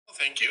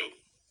Thank you.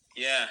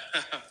 Yeah.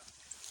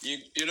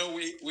 you know,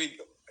 we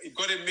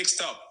got it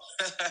mixed up.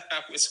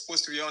 We're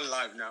supposed to be on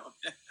live now.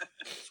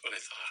 That's what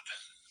I thought.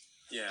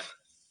 Yeah.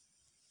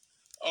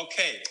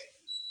 Okay.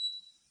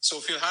 So,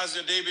 Phil, how's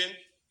your day been?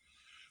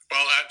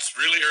 Well, it's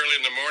really early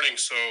in the morning,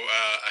 so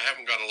I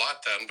haven't got a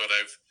lot done, but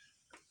I've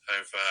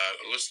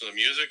listened to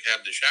music, had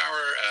the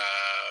shower,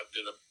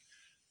 did a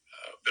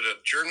bit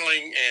of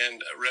journaling,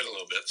 and read a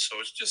little bit.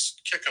 So it's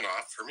just kicking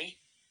off for me.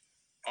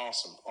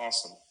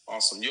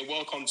 Awesome. You're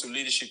welcome to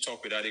Leadership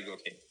Talk with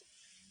Adegoke.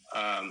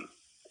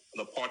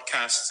 The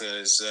podcast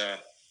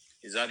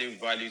is adding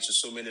value to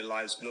so many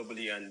lives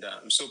globally, and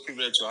I'm so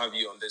privileged to have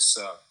you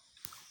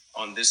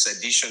on this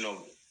edition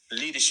of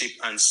Leadership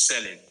and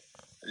Selling.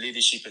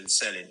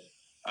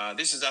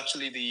 This is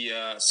actually the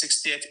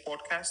 60th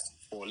podcast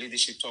for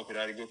Leadership Talk with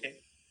Adegoke,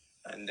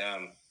 and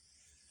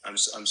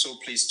I'm so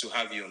pleased to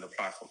have you on the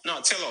platform. Now,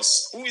 tell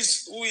us who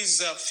is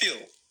Phil?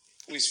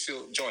 Who is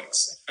Phil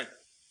Joyce?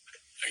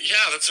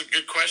 Yeah, that's a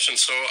good question.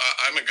 So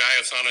I'm a guy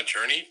that's on a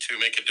journey to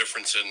make a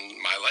difference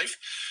in my life,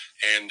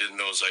 and in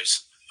those I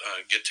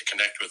get to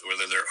connect with,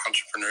 whether they're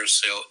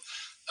entrepreneurs,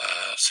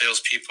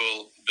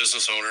 salespeople,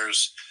 business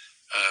owners,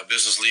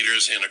 business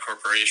leaders in a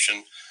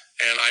corporation.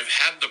 And I've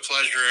had the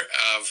pleasure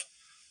of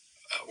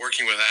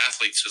working with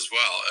athletes as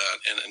well,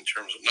 and in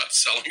terms of not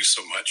selling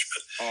so much,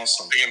 but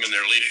helping them in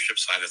their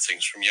leadership side of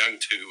things, from young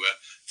to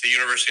the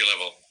university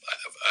level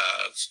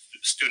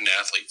student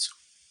athletes.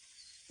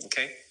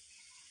 Okay.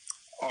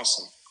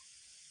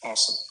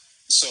 Awesome.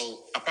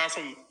 So, apart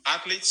from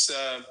athletes,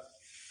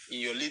 in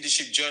your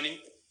leadership journey,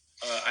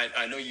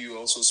 I know you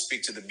also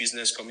speak to the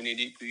business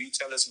community. Could you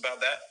tell us about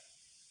that?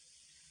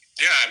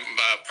 Yeah, I'm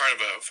part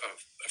of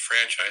a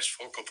franchise,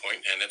 Focal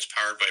Point, and it's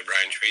powered by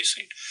Brian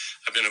Tracy.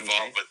 I've been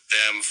involved with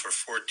them for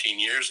 14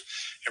 years,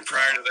 and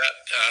prior to that,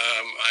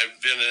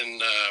 I've been in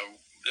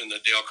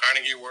the Dale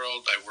Carnegie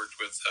world. I worked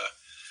with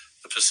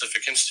the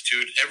Pacific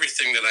Institute.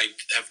 Everything that I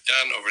have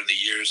done over the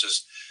years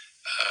is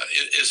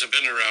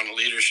been around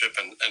leadership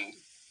and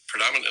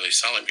predominantly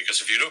selling.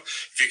 Because if you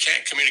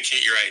can't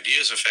communicate your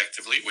ideas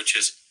effectively, which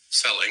is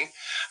selling,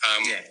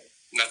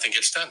 nothing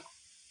gets done.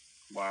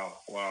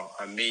 Wow.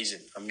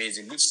 Amazing.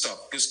 Good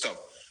stuff.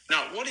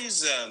 Now, what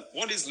is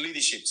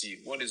leadership to you?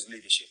 What is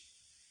leadership?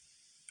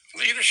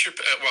 Leadership,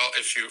 well,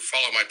 if you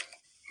follow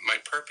my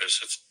purpose,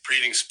 it's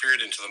breathing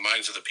spirit into the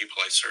minds of the people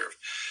I serve.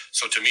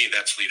 So to me,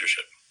 that's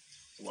leadership.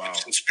 Wow.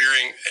 It's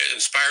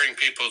inspiring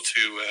people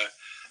to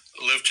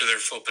live to their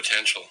full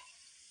potential.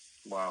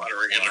 Wow. On a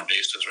regular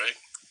basis, right?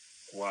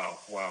 Wow.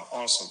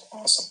 Awesome.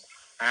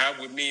 I have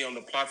with me on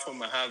the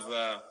platform, I have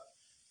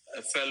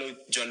a fellow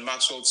John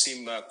Maxwell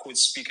team coach,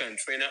 speaker, and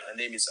trainer. Her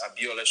name is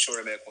Abiola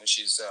Shoremekun.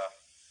 She's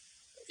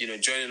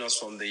joining us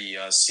from the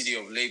city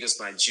of Lagos,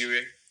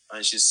 Nigeria,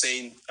 and she's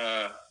saying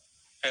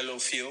hello,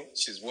 Phil.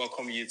 She's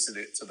welcoming you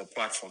to the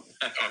platform.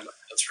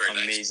 That's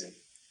very amazing.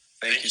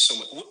 Nice. Thank you so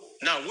much.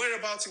 Now,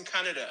 whereabouts in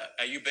Canada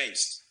are you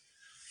based?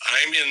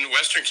 I'm in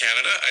Western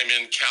Canada. I'm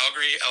in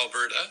Calgary,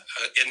 Alberta.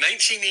 In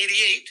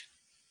 1988,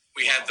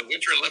 we had the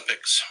Winter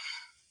Olympics.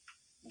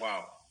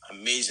 Wow,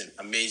 amazing.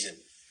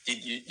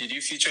 Did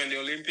you feature in the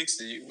Olympics?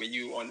 Were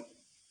you on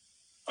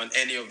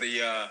any of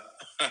the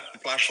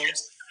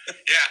platforms?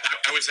 Yeah,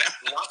 I was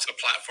at lots of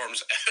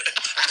platforms,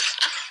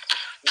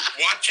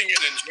 watching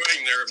and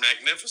enjoying. They're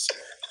magnificent.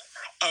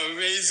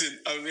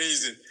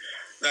 Amazing.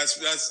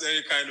 That's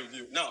very kind of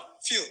you. Now,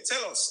 Phil,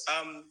 tell us.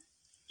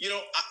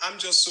 I'm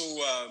just so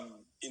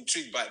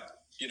intrigued by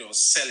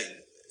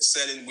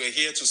selling. We're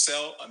here to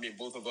sell. I mean,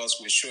 both of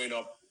us, we're showing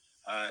up,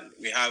 and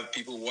we have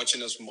people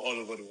watching us from all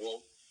over the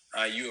world.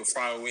 You are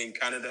far away in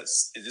Canada.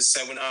 Is this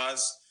 7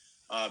 hours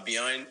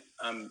behind?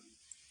 I'm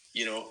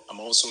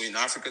also in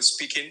Africa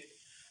speaking.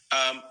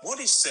 What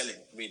is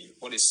selling, really?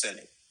 What is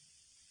selling?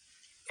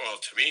 Well,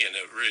 to me, in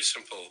a really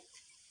simple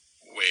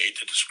way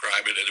to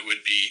describe it, it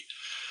would be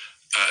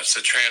it's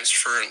a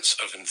transference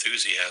of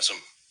enthusiasm.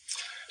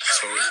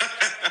 So,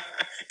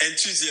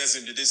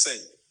 enthusiasm, did they say?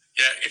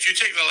 Yeah, if you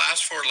take the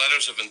last 4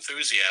 letters of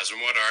enthusiasm,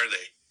 what are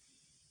they?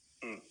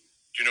 Do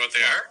you know what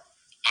they are?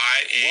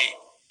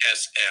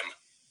 IASM.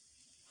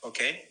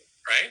 Okay.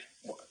 Right?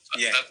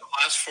 Yeah. That's the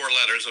last 4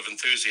 letters of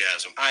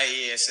enthusiasm.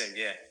 IASM,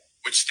 yeah.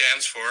 Which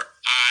stands for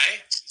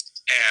I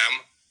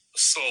am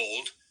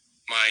sold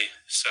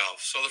myself.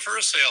 So the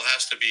first sale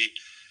has to be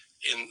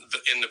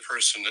in the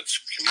person that's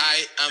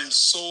I am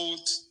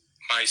sold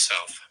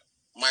myself.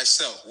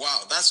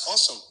 Wow, that's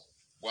awesome.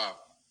 Wow.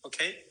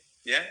 Okay.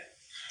 Yeah.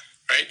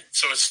 Right?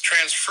 So it's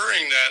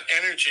transferring that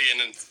energy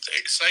and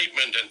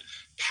excitement and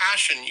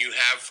passion you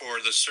have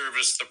for the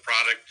service, the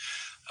product,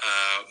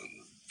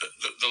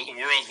 the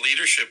world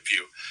leadership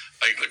view.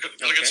 Like look at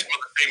some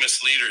of the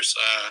famous leaders.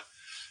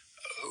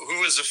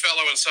 Who was the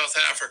fellow in South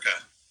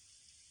Africa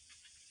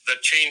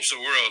that changed the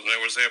world? And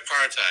there was the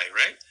apartheid,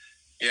 right?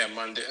 Yeah,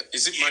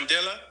 Is it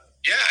Mandela?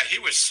 Yeah, he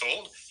was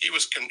sold. He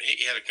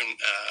had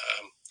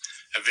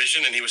a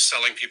vision, and he was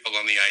selling people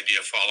on the idea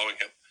of following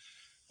him.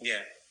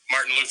 Yeah.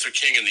 Martin Luther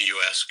King in the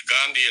U.S.,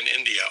 Gandhi in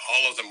India,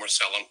 all of them were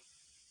selling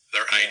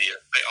their idea.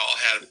 They all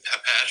had a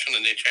passion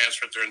and they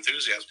transferred their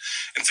enthusiasm.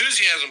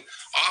 Enthusiasm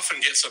often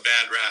gets a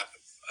bad rap.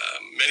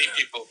 Many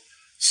people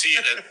see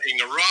it as being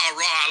the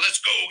raw, let's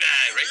go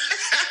guy, right?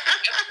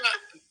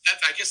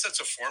 I guess that's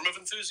a form of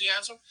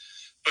enthusiasm,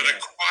 but a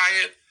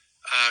quiet,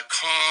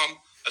 calm,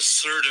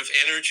 assertive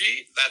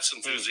energy, that's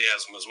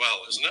enthusiasm as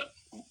well, isn't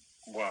it?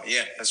 Wow,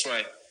 yeah, that's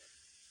right.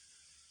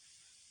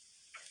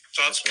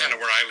 So that's kind of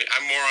where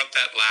I'm more on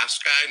that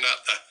last guy,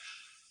 not the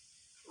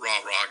raw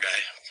guy.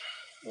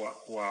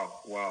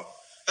 Wow.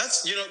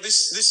 That's,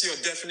 this your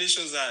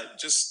definitions are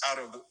just out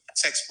of the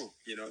textbook.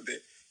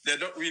 They're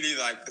not really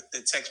like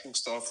the textbook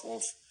stuff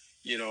of,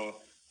 you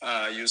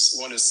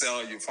want to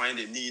sell, you find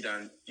a need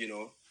and,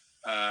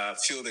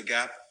 fill the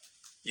gap.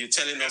 You're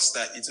telling us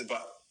that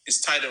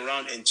it's tied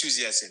around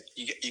enthusiasm.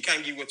 You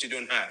can't give what you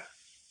don't have,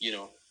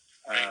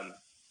 Right.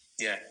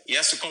 Yeah. It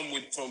has to come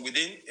from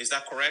within. Is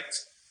that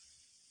correct?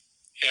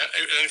 Yeah,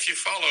 and if you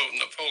follow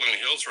Napoleon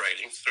Hill's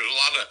writings, there's a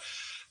lot of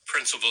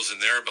principles in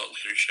there about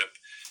leadership,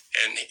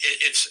 and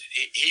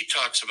he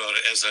talks about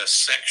it as a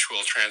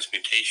sexual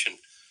transmutation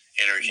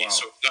energy. Wow.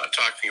 So not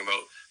talking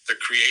about the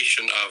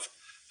creation of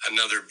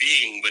another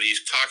being, but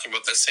he's talking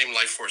about that same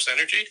life force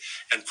energy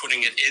and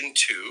putting it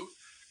into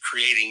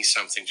creating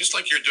something. Just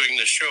like you're doing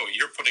this show,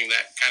 you're putting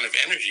that kind of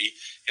energy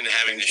into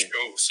having the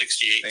show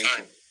 68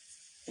 times.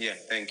 Yeah,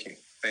 thank you.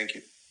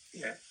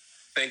 Yeah.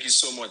 Thank you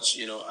so much.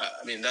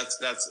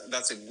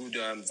 That's a good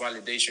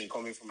validation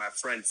coming from my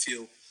friend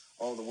Phil,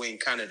 all the way in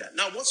Canada.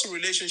 Now, what's the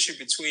relationship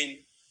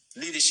between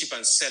leadership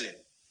and selling?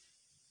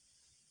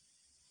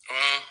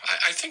 Well,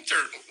 I think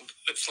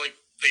it's like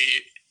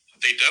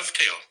they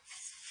dovetail.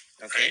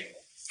 Okay.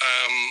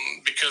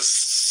 Right? Because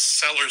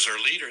sellers are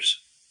leaders.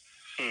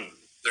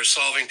 They're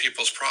solving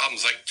people's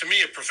problems. Like, to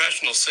me, a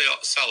professional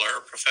seller,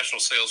 a professional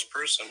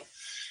salesperson,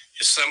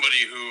 is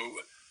somebody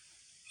who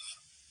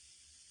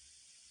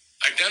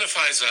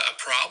identifies a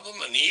problem,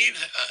 a need,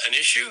 an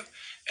issue,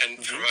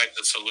 and provides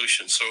a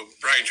solution. So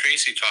Brian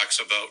Tracy talks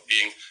about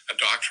being a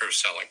doctor of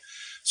selling.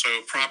 So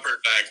proper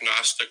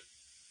diagnostic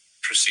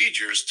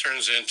procedures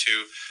turns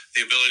into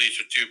the ability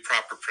to do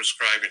proper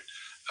prescribing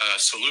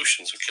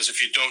solutions. Because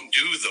if you don't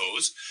do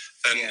those,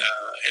 then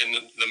in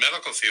the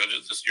medical field,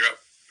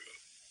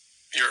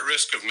 you're at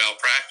risk of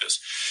malpractice.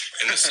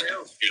 In the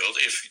sales field,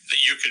 if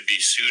you could be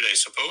sued, I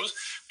suppose,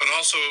 but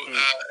also in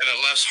a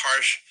less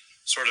harsh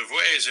sort of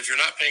ways, if you're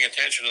not paying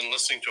attention and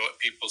listening to what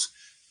people's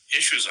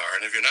issues are,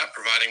 and if you're not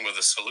providing with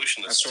a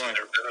solution that's to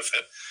their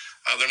benefit,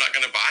 they're not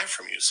going to buy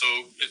from you. So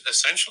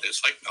essentially,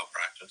 it's like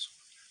malpractice.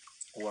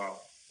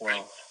 Wow.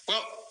 Right?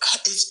 Well,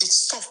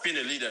 it's tough being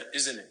a leader,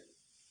 isn't it?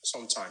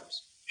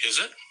 Sometimes. Is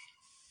it?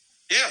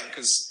 Yeah,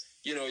 because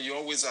you're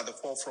always at the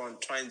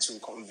forefront trying to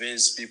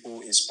convince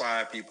people,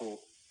 inspire people,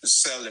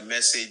 sell a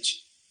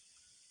message.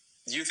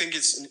 Do you think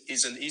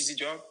it's an easy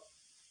job?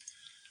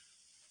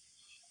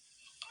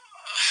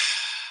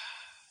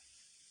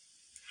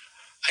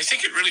 I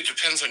think it really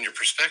depends on your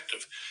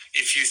perspective.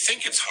 If you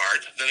think it's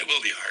hard, then it will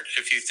be hard.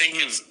 If you think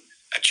it's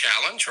a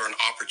challenge or an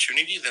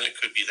opportunity, then it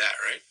could be that,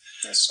 right?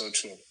 That's so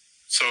true.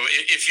 So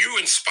if you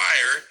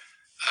inspire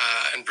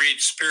and breed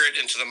spirit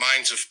into the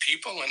minds of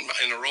people, and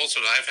in the roles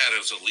that I've had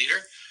as a leader,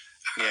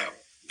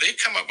 they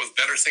come up with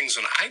better things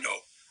than I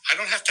know. I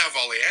don't have to have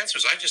all the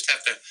answers. I just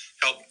have to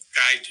help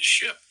guide the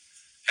ship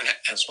and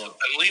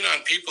lean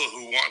on people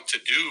who want to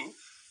do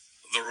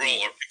the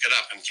role or pick it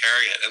up and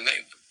carry it. And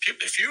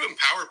if you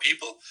empower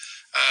people,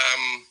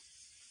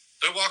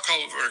 they'll walk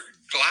all over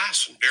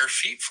glass and bare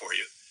feet for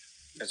you.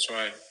 That's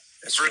right.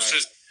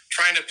 Versus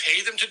trying to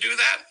pay them to do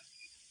that,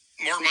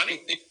 more money.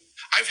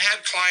 I've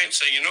had clients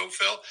say,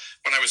 Phil,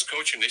 when I was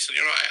coaching, they said,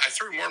 I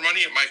threw more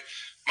money at my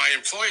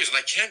employees, and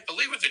I can't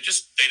believe it. They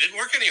didn't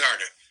work any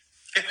harder.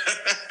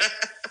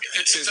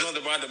 It's not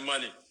about the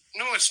money.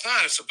 No, it's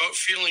not. It's about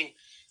feeling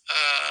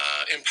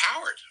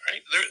empowered,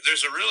 right?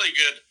 There's a really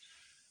good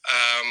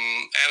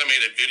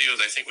animated video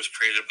that I think was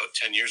created about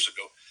 10 years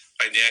ago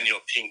by Daniel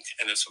Pink,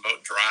 and it's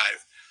about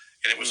drive.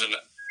 And it was a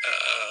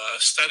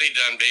study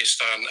done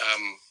based on,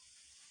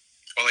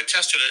 they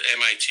tested it at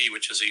MIT,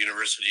 which is a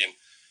university in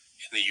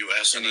the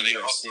U.S., and then they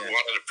also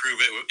wanted to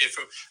prove it. If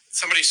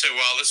somebody said,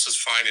 well, this is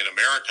fine in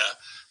America,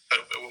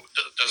 but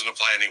it doesn't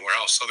apply anywhere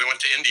else. So they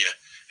went to India,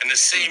 and the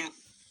same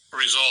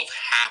result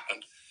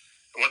happened.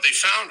 And what they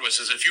found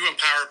was if you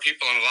empower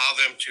people and allow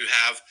them to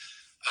have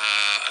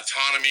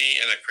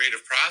autonomy and a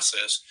creative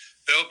process,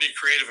 they'll be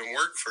creative and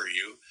work for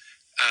you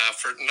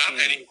for not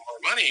any more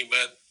money,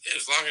 but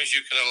as long as you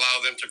can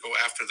allow them to go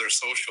after their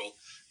social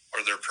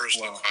or their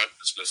personal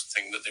consciousness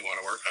thing that they want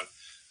to work on.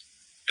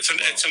 It's an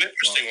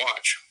interesting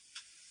watch.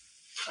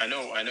 I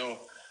know.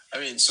 I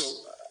mean, so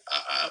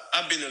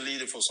I've been a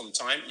leader for some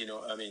time.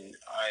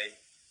 I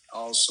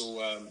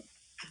also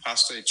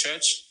pastor a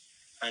church,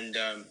 and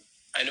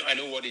I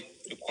know what it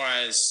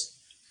requires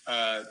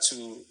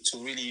to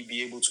really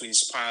be able to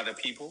inspire the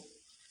people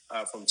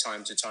from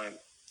time to time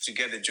to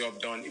get the job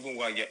done, even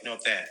while you're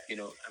not there.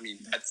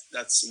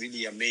 That's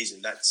really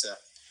amazing. That's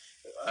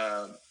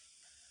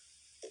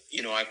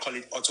I call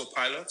it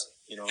autopilot.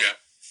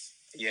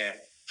 Yeah.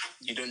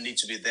 you don't need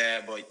to be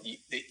there, but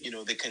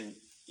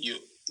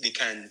they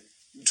can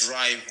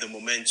drive the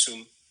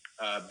momentum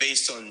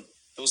based on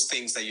those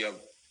things that you have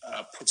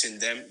put in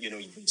them.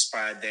 You've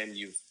inspired them,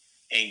 you've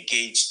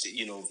engaged,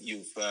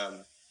 you've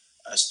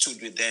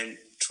stood with them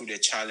through their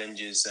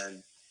challenges,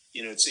 and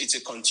it's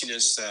a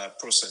continuous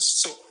process.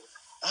 So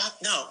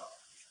now,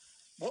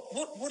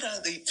 what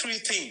are the three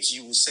things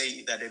you would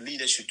say that a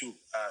leader should do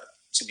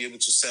to be able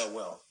to sell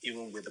well,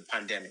 even with the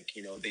pandemic?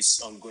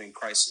 This ongoing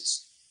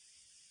crisis.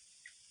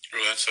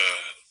 Well, that's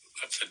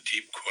a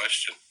deep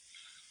question.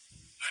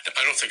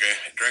 I don't think I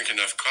drank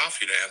enough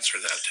coffee to answer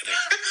that today.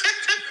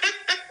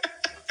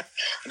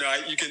 No,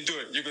 you can do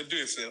it. You can do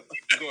it, Phil.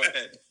 Go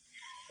ahead.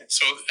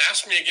 So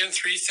ask me again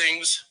 3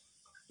 things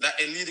that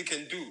a leader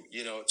can do,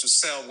 to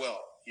sell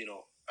well,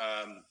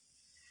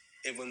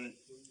 even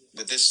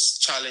with these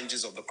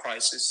challenges of the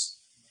crisis.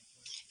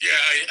 Yeah,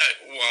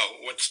 well,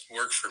 what's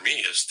worked for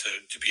me is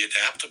to be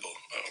adaptable.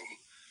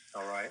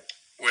 All right.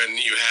 When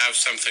you have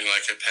something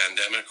like a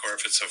pandemic, or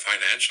if it's a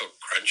financial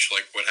crunch,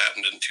 like what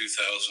happened in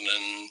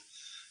 2007,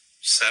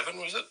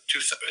 was it?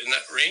 In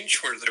that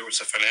range where there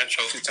was a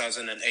financial...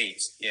 2008,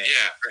 yeah.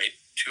 Yeah, right.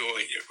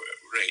 2008,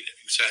 right,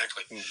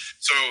 exactly.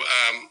 So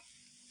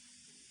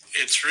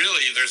it's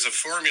really, there's a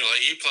formula,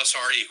 E plus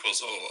R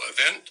equals O.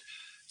 Event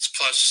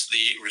plus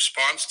the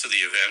response to the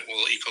event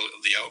will equal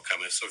the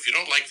outcome. And so if you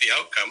don't like the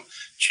outcome,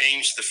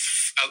 change the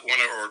one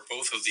or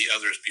both of the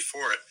others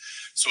before it.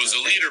 So as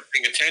a leader,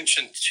 paying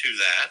attention to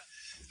that,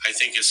 I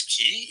think, is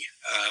key.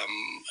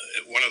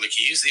 One of the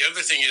keys. The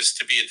other thing is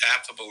to be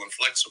adaptable and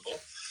flexible.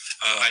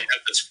 I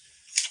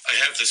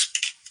have this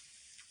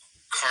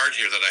card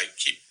here that I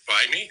keep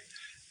by me.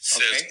 It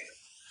says,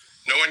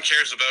 no one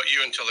cares about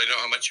you until they know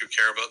how much you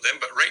care about them.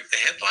 But the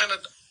headline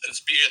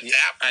is be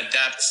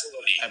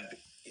adaptability.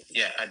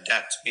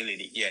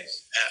 Adaptability,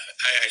 yes.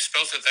 I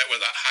spelled it that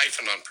with a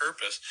hyphen on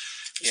purpose.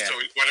 Yeah. So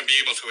we want to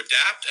be able to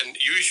adapt and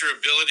use your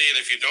ability.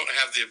 And if you don't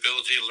have the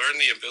ability, learn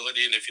the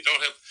ability. And if you don't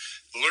have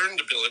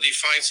learned ability,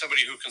 find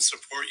somebody who can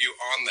support you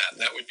on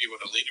that. That would be what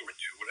a leader would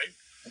do, right?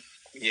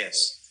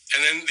 Yes.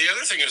 And then the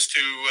other thing is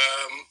to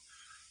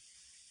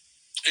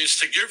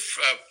give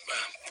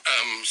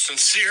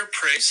sincere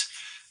praise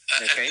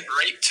at the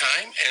right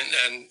time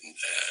and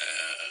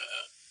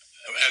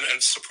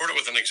support it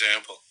with an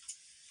example.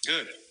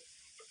 Good.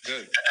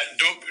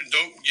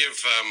 Don't give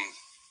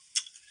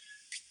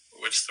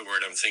what's the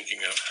word I'm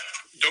thinking of?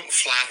 Don't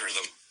flatter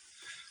them.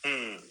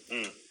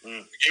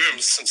 Give them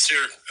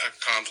sincere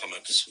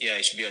compliments. Yeah,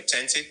 it should be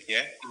authentic.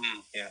 Yeah.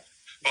 Yeah.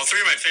 Well,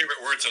 3 of my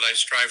favorite words that I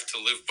strive to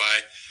live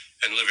by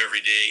and live every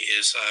day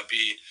is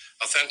be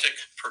authentic,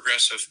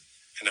 progressive,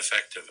 and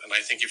effective. And I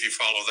think if you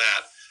follow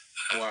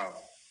that, wow.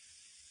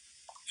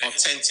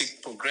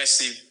 Authentic,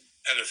 progressive,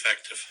 and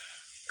effective.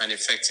 And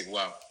effective.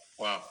 Wow.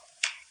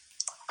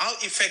 How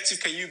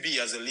effective can you be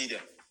as a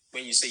leader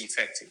when you say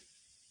effective?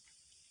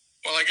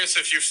 Well, I guess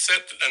if you've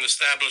set and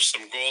established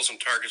some goals and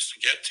targets to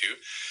get to,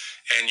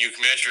 and you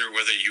measure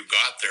whether you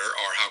got there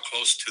or how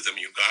close to them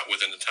you got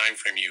within the time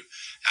frame you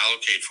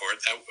allocate for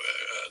it,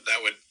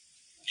 that would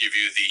give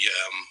you the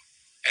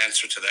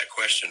answer to that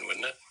question,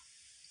 wouldn't it?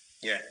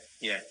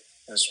 Yeah,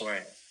 that's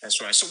right.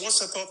 So what's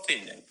the third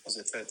thing then? What's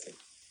the third thing?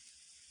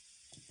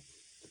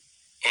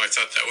 Oh, I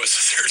thought that was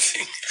the third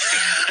thing.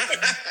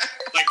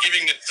 Like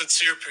giving the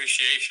sincere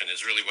appreciation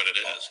is really what it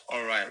is.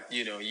 All right.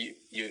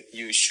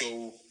 You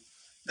show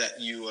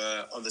that you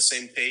are on the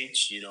same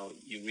page. You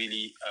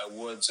really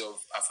words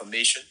of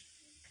affirmation.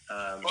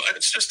 Well,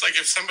 it's just like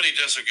if somebody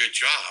does a good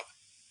job,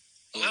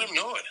 let them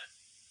know it.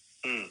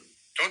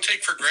 Don't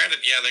take for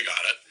granted, yeah, they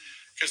got it.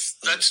 Because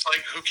that's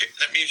like,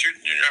 that means you're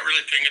not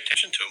really paying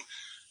attention to them.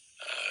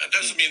 It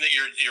doesn't mean that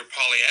you're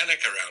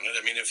Pollyannic around it.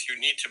 I mean, if you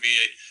need to be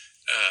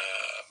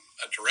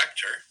a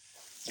director,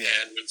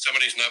 and when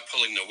somebody's not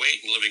pulling the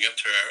weight and living up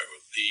to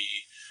the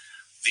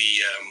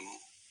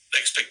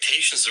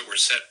expectations that were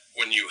set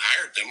when you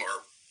hired them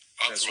or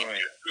brought them up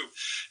to your group,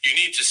 you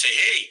need to say,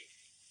 hey,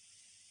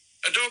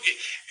 Adobe,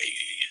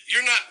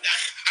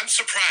 I'm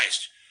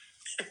surprised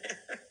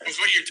with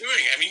what you're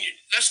doing. I mean,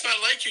 that's not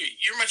like you.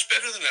 You're much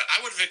better than that. I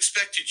would have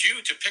expected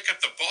you to pick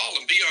up the ball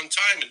and be on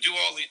time and do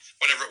all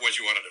whatever it was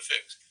you wanted to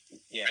fix.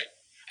 Yeah. Right?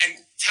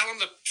 And tell them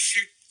the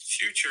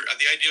future,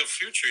 the ideal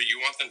future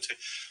you want them to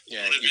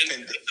live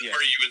in,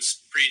 where you would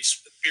breed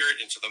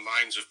spirit into the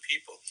minds of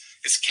people.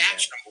 It's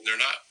catch them when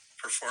they're not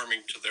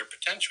performing to their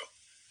potential.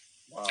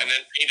 Wow. And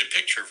then paint a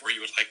picture of where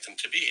you would like them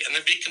to be, and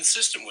then be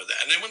consistent with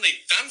that. And then when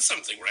they've done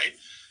something right,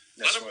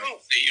 let them know.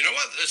 You know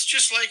what? That's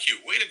just like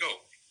you. Way to go.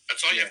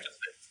 That's all you have to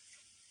say.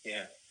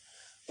 Yeah.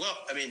 Well,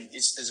 I mean,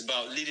 it's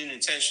about leading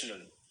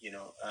intentionally.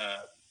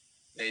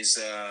 There's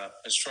a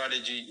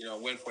strategy. I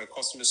went for a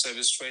customer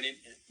service training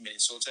in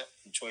Minnesota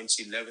in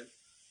 2011,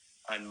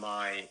 and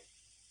my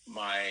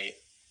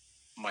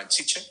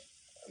teacher,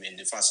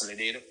 the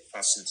facilitator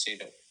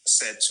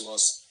said to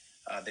us,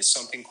 there's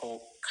something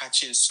called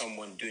catching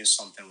someone doing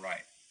something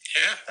right.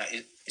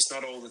 Yeah. It's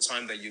not all the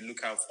time that you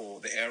look out for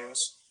the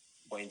errors,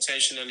 but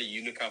intentionally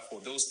you look out for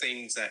those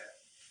things that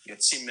your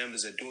team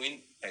members are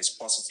doing that is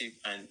positive,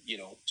 and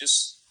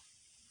just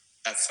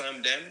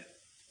affirm them,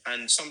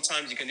 and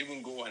sometimes you can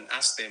even go and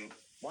ask them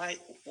why.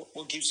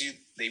 What gives you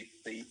the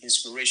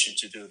inspiration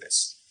to do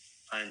this?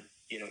 And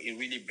it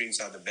really brings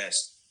out the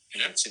best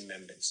in your team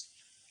members.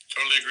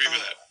 Totally agree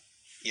with that.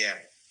 Yeah.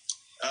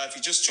 If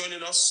you're just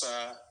joining us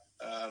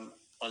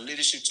on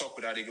Leadership Talk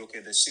with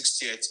Adegoke, the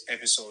 60th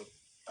episode,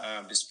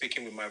 I'll be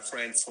speaking with my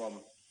friend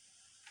from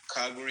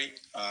Calgary,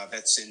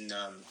 that's in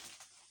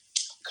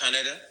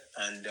Canada,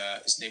 and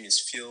his name is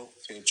Phil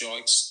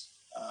Joyce.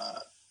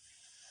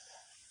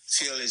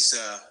 Phil is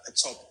a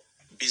top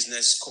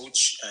business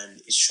coach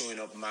and is showing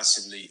up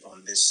massively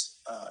on this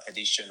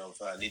edition of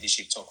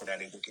Leadership Talk with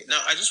Adegoke.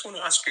 Now, I just want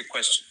to ask you a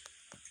question.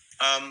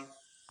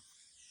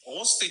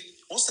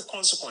 What's the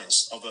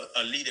consequence of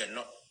a leader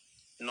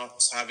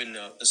not having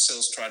a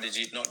sales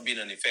strategy, not being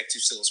an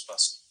effective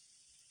salesperson?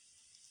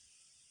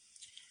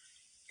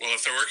 Well,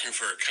 if they're working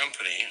for a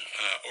company,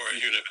 or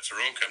even if it's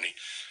their own company,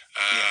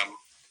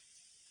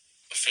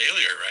 a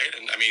failure, right?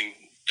 And I mean,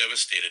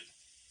 devastated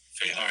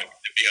failure. Wow.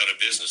 To be out of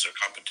business or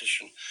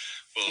competition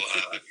will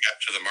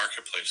capture the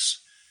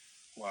marketplace.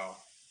 Wow.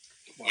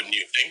 Wouldn't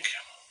you think?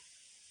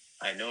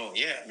 I know.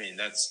 Yeah. I mean,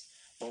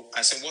 well,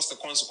 I said, what's the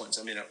consequence?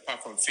 I mean,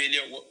 apart from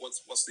failure,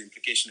 what's the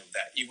implication of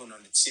that, even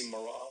on the team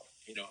morale,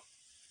 Yeah,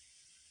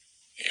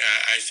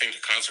 I think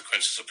the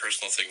consequence is a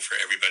personal thing for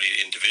everybody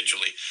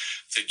individually.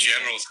 The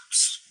general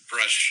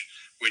brush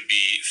would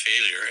be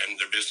failure, and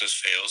their business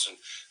fails, and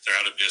they're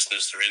out of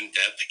business, they're in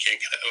debt, they can't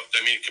get out.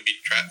 I mean, it could be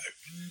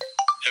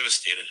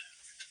devastated.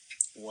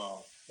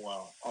 Wow.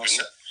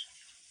 Awesome.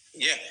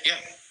 Yeah,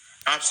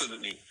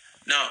 absolutely.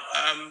 Now,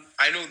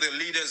 I know the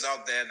leaders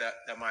out there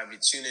that might be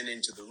tuning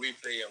into the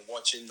replay and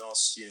watching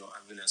us, as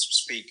we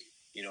speak,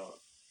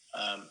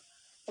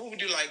 what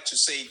would you like to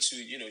say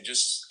to,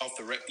 just off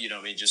the record,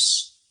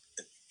 just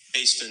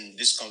based on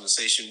this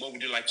conversation, what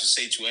would you like to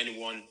say to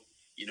anyone?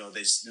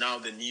 There's now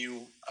the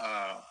new,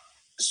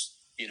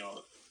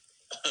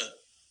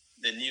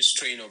 the new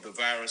strain of the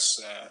virus.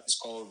 It's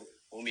called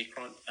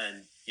Omicron,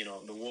 and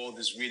the world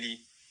is really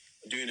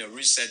doing a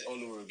reset all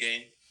over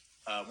again.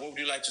 What would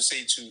you like to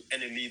say to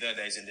any leader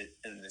that is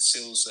in the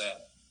sales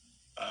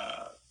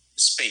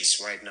space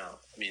right now?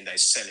 I mean, that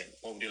is selling.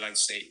 What would you like to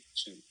say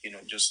to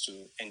just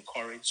to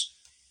encourage?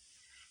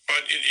 Well,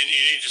 you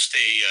need to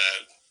stay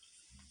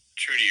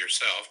true to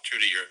yourself, true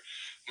to your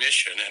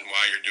mission and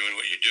why you're doing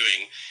what you're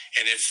doing.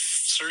 And if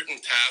certain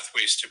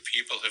pathways to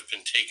people have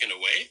been taken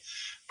away,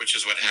 which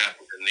is what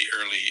happened in the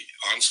early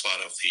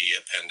onslaught of the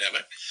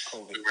pandemic,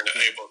 COVID. We weren't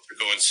able to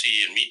go and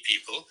see and meet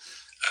people.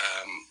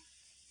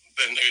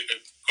 Then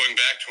going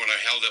back to when I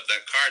held up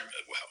that card,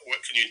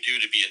 what can you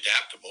do to be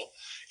adaptable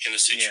in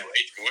a situation?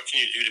 Yeah. What can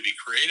you do to be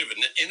creative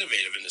and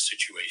innovative in the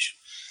situation?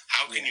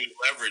 How can you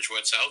leverage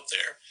what's out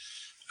there?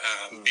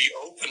 Be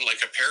open,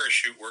 like a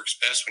parachute works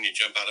best when you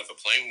jump out of a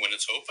plane when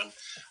it's open.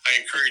 I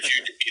encourage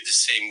you to be the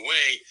same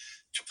way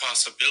to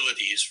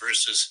possibilities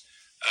versus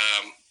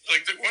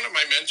one of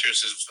my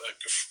mentors is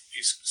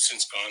he's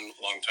since gone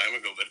a long time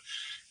ago, but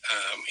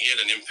he had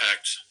an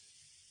impact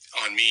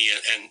on me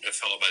and a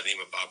fellow by the name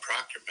of Bob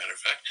Proctor, matter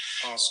of fact.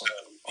 Awesome.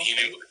 He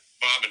knew,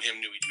 Bob and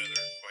him knew each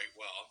other quite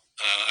well.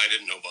 I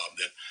didn't know Bob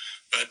then,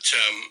 but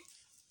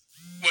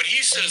what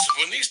he says,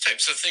 when these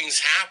types of things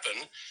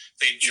happen,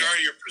 they jar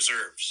your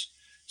preserves.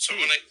 So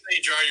when I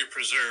say jar your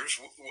preserves,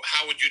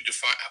 how would you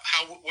define,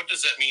 what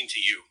does that mean to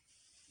you?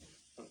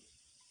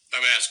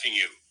 I'm asking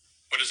you.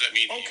 What does that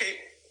mean to you? Okay.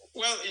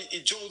 Well,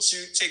 it jolts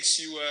you, takes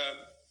you,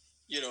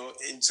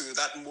 into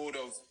that mode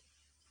of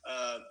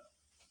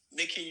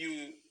making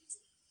you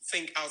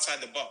think outside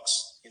the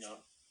box,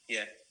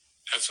 Yeah.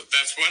 That's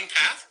one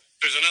path.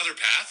 There's another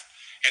path.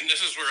 And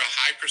this is where a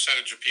high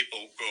percentage of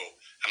people go.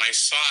 And I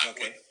saw it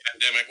with the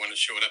pandemic when it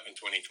showed up in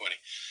 2020.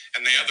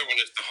 And the other one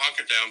is to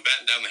hunker down,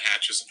 batten down the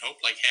hatches, and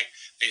hope like heck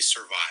they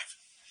survive.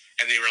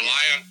 And they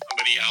rely on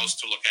somebody else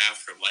to look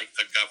after them, like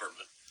the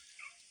government.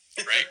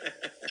 Right?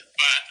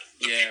 But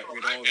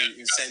with all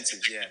the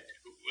incentives,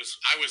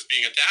 I was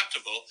being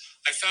adaptable.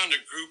 I found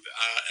a group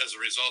as a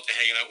result of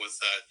hanging out with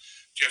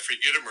Jeffrey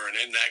Gitomer. And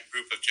in that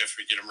group of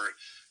Jeffrey Gitomer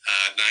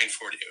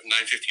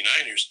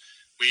 959ers,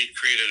 we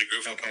created a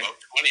group of about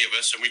 20 of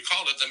us, and we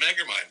called it the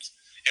Megaminds.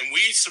 And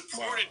we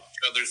supported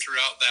each other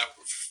throughout that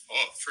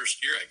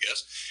first year, I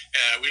guess.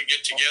 We'd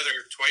get together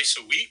twice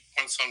a week,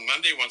 once on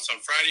Monday, once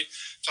on Friday,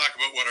 talk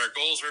about what our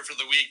goals were for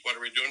the week, what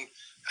are we doing,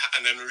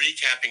 and then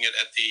recapping it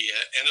at the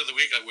end of the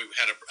week. We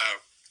had a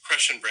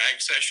crush and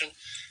brag session.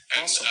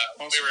 And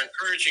we were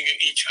encouraging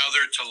each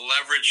other to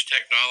leverage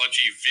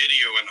technology,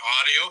 video, and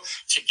audio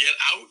to get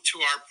out to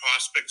our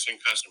prospects and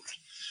customers.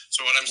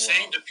 So what I'm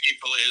saying to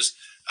people is,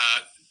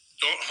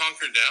 don't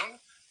hunker down.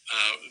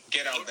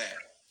 Get out there.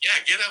 Yeah,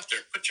 get out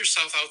there. Put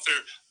yourself out there.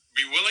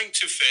 Be willing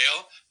to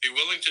fail. Be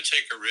willing to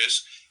take a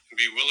risk. And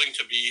be willing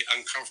to be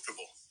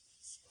uncomfortable.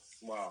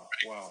 Wow.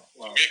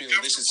 Get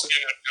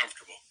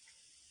uncomfortable.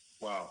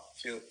 Wow.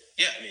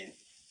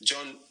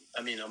 John,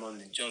 I'm on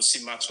the John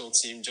C. Maxwell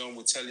team. John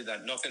will tell you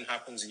that nothing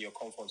happens in your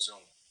comfort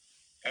zone.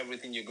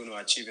 Everything you're going to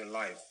achieve in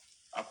life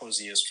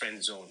happens in your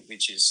strength zone,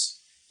 which is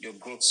your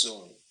growth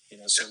zone.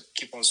 So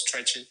keep on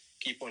stretching,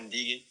 keep on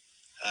digging.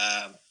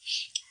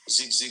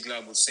 Zig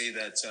Ziglar would say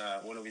that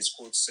one of his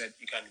quotes said,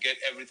 "You can get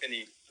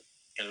everything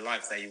in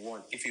life that you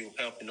want if you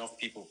help enough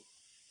people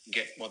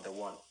get what they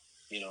want."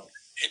 You know.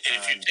 And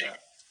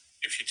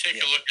if you take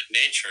a look at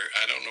nature,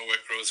 I don't know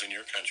what grows in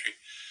your country,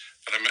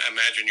 but I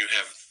imagine you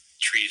have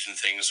trees and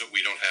things that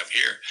we don't have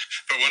here.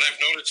 But what I've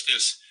noticed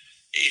is,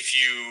 if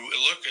you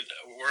look at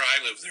where I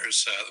live,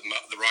 there's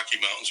the Rocky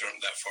Mountains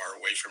aren't that far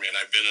away from me, and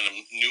I've been in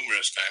them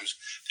numerous times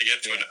to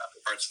get to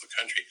other parts of the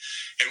country.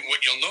 And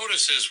what you'll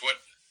notice is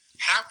what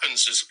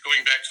happens is,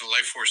 going back to the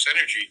life force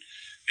energy,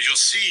 is you'll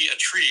see a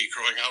tree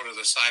growing out of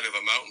the side of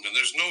a mountain, and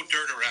there's no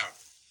dirt around.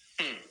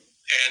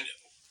 And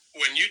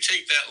when you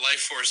take that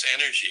life force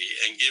energy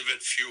and give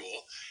it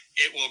fuel,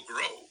 it will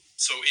grow.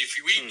 So if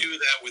we do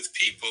that with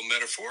people,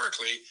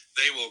 metaphorically,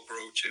 they will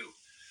grow too.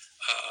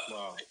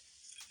 Wow.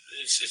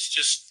 It's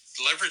just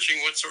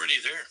leveraging what's already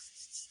there.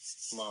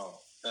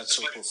 Wow, that's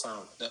so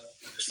profound.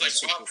 It's like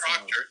Bob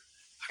Proctor.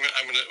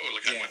 I'm gonna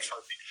look at one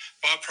fuzzy.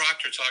 Bob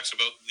Proctor talks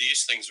about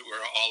these things that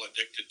we're all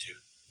addicted to.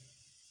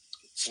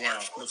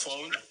 Smartphone. The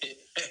phone.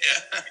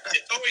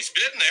 It's always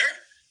been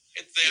there.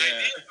 The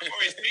idea has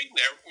always been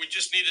there. We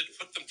just needed to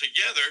put them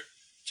together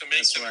to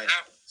make them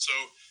happen.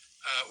 So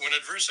when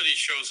adversity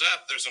shows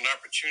up, there's an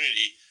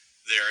opportunity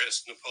there,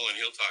 as Napoleon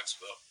Hill talks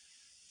about.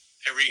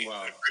 Every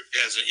group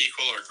has an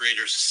equal or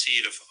greater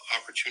seed of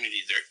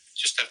opportunity there.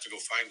 Just have to go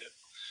find it.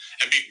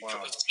 And be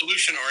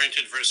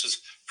solution-oriented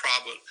versus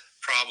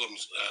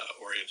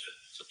problems-oriented.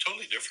 It's a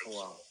totally different.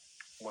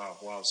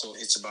 Wow. So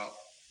it's about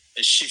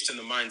a shift in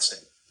the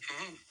mindset.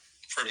 Mm-hmm.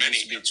 For many.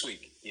 Needs to be a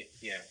tweak.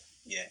 Yeah.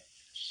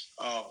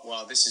 Oh,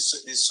 wow, this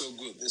is so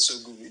good. This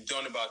is so good. We've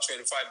done about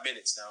 25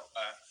 minutes now,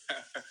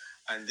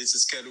 and this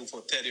is scheduled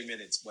for 30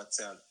 minutes. But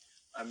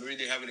I'm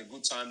really having a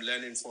good time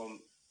learning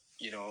from,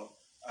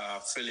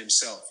 Phil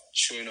himself,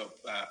 showing up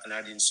and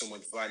adding so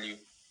much value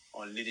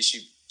on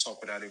Leadership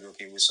Talk with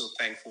Adegoke. We're so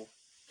thankful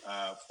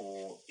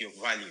for your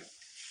value.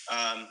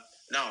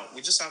 Now,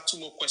 we just have two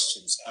more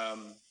questions.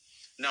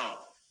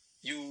 Now,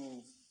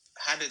 you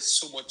had it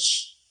so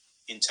much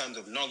in terms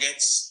of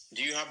nuggets.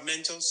 Do you have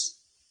mentors?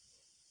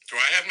 Do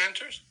I have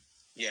mentors?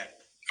 Yeah.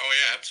 Oh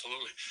yeah,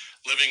 absolutely.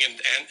 Living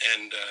and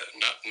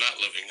not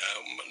living.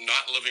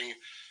 Not living.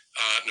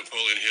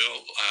 Napoleon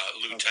Hill,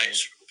 Lou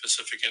Tice,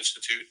 Pacific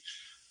Institute.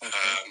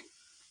 Okay.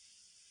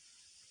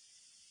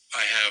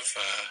 I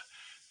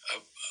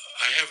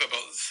have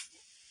about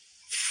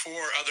 4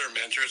 other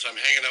mentors. I'm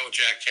hanging out with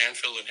Jack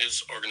Canfield and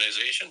his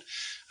organization.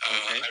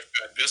 I've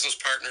got business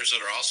partners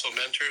that are also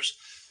mentors.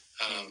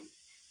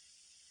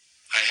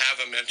 I have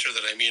a mentor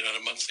that I meet on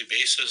a monthly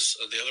basis.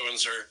 The other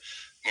ones are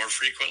more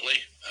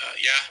frequently.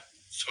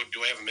 So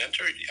do I have a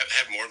mentor? I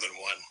have more than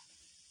one.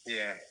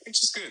 Yeah,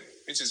 which is good.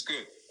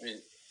 I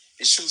mean,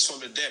 it shows from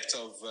the depth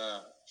of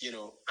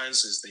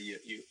answers that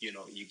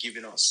you're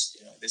giving us.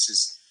 This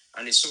is,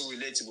 and it's so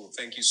relatable.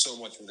 Thank you so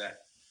much for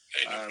that.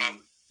 Hey, no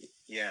problem.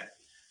 Yeah.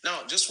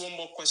 Now, just one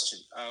more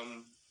question,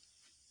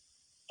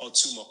 or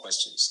 2 more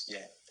questions.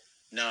 Yeah.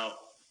 Now,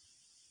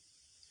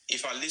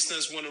 if our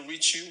listeners want to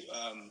reach you,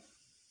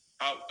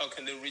 how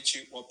can they reach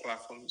you? What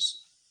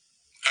platforms?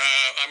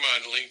 I'm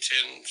on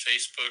LinkedIn,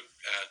 Facebook,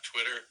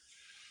 Twitter,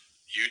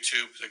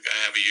 YouTube. I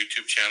have a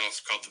YouTube channel. It's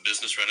called The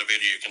Business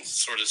Renovator. You can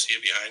sort of see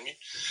it behind me.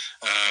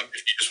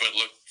 If you just went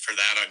look for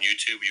that on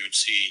YouTube, you would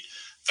see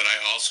that I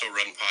also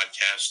run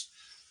podcasts.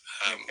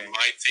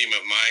 My theme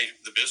of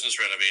The Business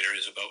Renovator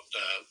is about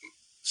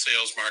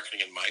sales,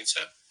 marketing, and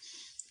mindset.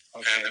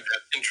 And I've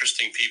had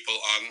interesting people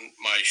on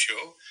my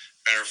show.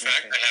 Matter of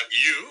fact, I have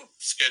you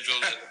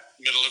scheduled in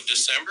the middle of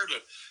December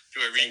to do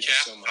a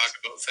recap and talk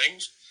about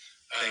things.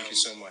 Thank you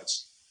so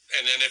much.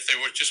 And then if they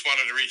just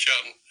wanted to reach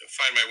out and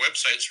find my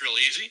website, it's real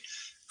easy.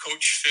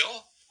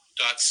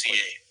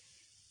 CoachPhil.ca.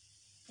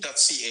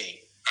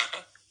 .ca.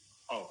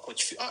 Oh,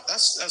 Coach Phil. Oh,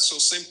 that's so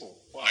simple.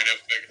 Wow. I know.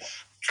 I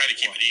try to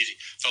keep it easy.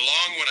 The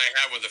long one I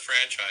have with the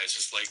franchise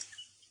is like,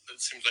 it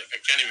seems like I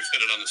can't even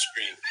fit it on the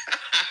screen.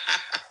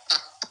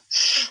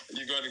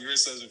 You got a great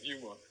sense of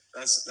humor.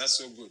 That's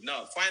so good.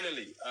 Now,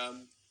 finally,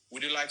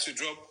 would you like to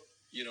drop,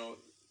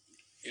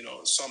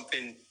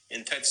 something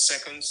in 30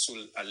 seconds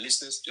to our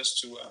listeners, just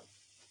to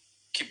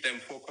keep them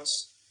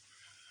focused?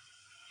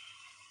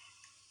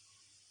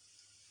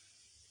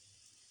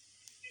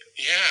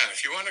 Yeah,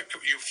 if you want to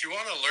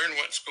learn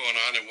what's going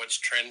on and what's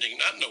trending,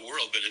 not in the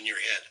world but in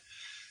your head,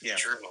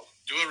 journal.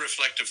 Do a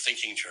reflective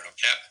thinking journal.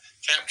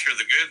 Capture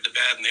the good, the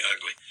bad, and the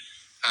ugly,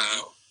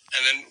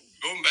 and then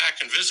go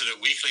back and visit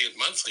it weekly and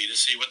monthly to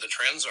see what the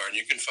trends are, and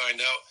you can find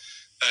out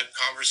that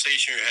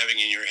conversation you're having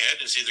in your head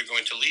is either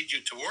going to lead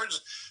you towards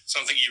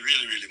something you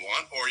really, really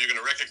want, or you're going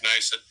to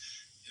recognize that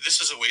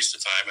this is a waste of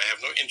time. I have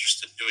no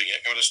interest in doing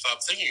it. I'm going to stop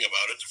thinking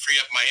about it to free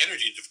up my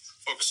energy to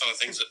focus on the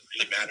things that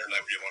really matter and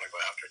I really want to go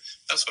after.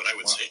 That's what I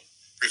would say.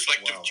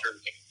 Reflective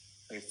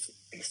journaling.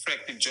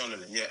 Reflective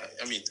journaling. Yeah.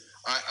 I mean,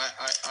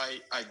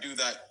 I do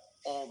that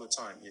all the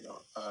time.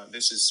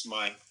 This is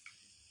my,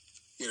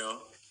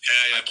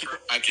 I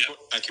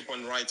keep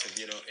on writing.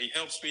 It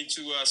helps me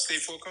to stay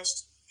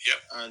focused. Yep.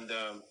 And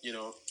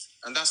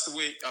And that's the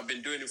way I've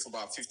been doing it for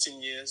about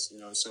 15 years, you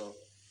know. So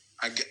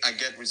I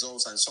get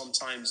results, and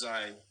sometimes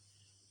I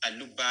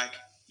look back,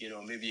 you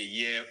know, maybe a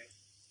year,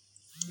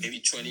 maybe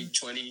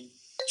 2020,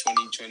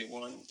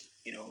 2021,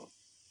 you know,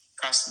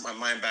 cast my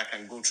mind back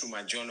and go through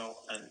my journal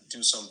and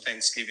do some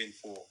Thanksgiving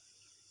for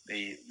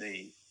the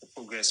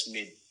progress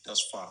made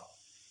thus far.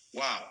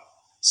 Wow.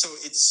 So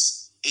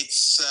it's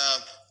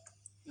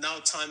now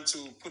time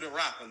to put a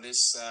wrap on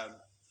this.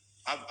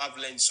 I've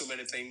learned so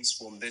many things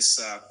from this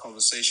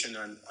conversation,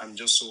 and I'm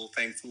just so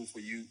thankful for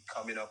you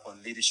coming up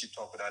on Leadership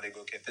Talk with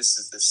Adegoke. This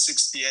is the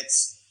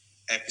 60th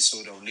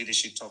episode of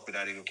Leadership Talk with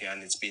Adegoke,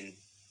 and it's been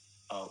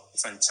a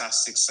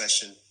fantastic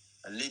session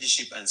on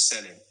leadership and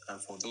selling.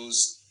 And for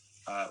those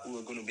who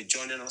are going to be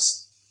joining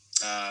us,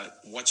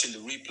 watching the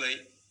replay,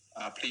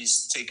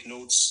 please take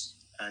notes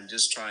and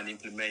just try and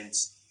implement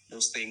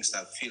those things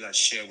that Phil has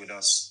shared with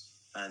us.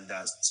 And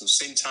so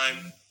same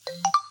time,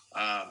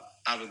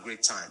 have a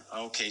great time.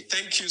 Okay,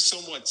 thank you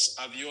so much,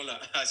 Abiola.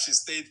 She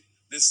stayed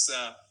this,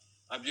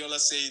 Abiola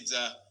said,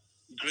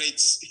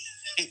 great,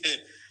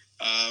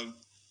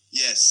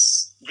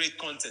 yes, great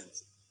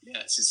content.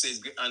 Yeah, she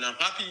says, and I'm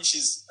happy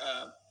she's,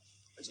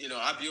 you know,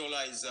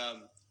 Abiola is,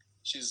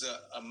 she's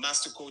a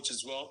master coach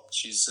as well.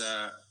 She's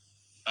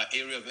an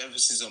area of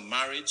emphasis on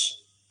marriage.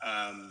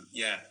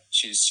 Yeah,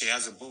 she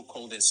has a book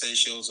called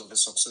Essentials of a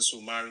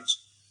Successful Marriage.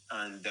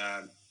 And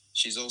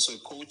she's also a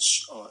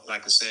coach, or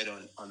like I said,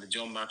 on the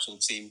John Maxwell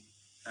team.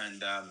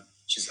 And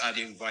she's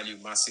adding value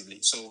massively.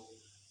 So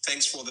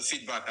thanks for the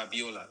feedback,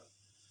 Abiola.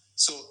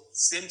 So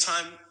same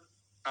time,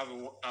 have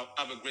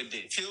a great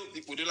day. Phil,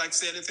 would you like to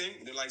say anything?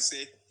 Would you like to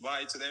say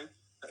bye to them?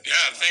 Yeah,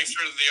 thanks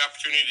for the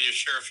opportunity to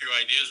share a few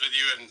ideas with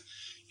you. And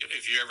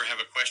if you ever have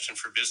a question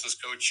for Business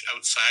Coach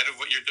outside of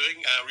what you're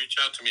doing, reach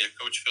out to me at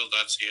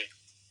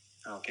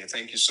coachphil.ca. Okay,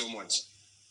 thank you so much.